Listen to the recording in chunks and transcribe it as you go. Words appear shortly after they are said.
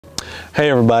Hey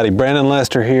everybody, Brandon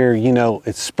Lester here. You know,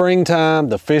 it's springtime,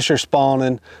 the fish are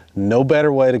spawning. No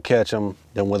better way to catch them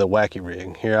than with a Wacky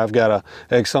rig. Here I've got a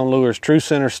Exxon Lures True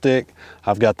Center stick.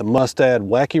 I've got the Mustad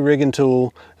Wacky rigging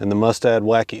tool and the Mustad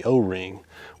Wacky O-ring.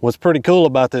 What's pretty cool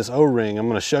about this O-ring, I'm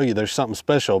gonna show you there's something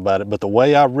special about it, but the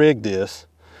way I rigged this,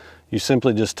 you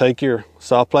simply just take your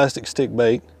soft plastic stick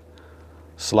bait,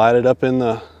 slide it up in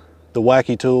the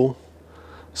Wacky tool,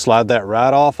 slide that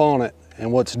right off on it.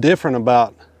 And what's different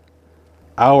about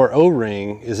our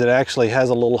O-ring is it actually has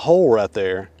a little hole right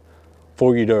there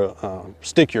for you to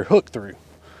stick your hook through.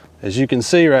 As you can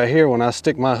see right here, when I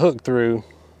stick my hook through,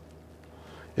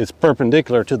 it's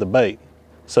perpendicular to the bait.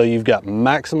 So you've got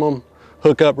maximum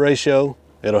hookup ratio.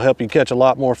 It'll help you catch a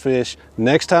lot more fish.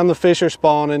 Next time the fish are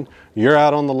spawning, you're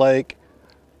out on the lake,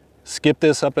 skip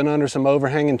this up and under some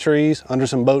overhanging trees, under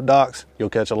some boat docks, you'll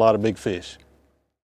catch a lot of big fish.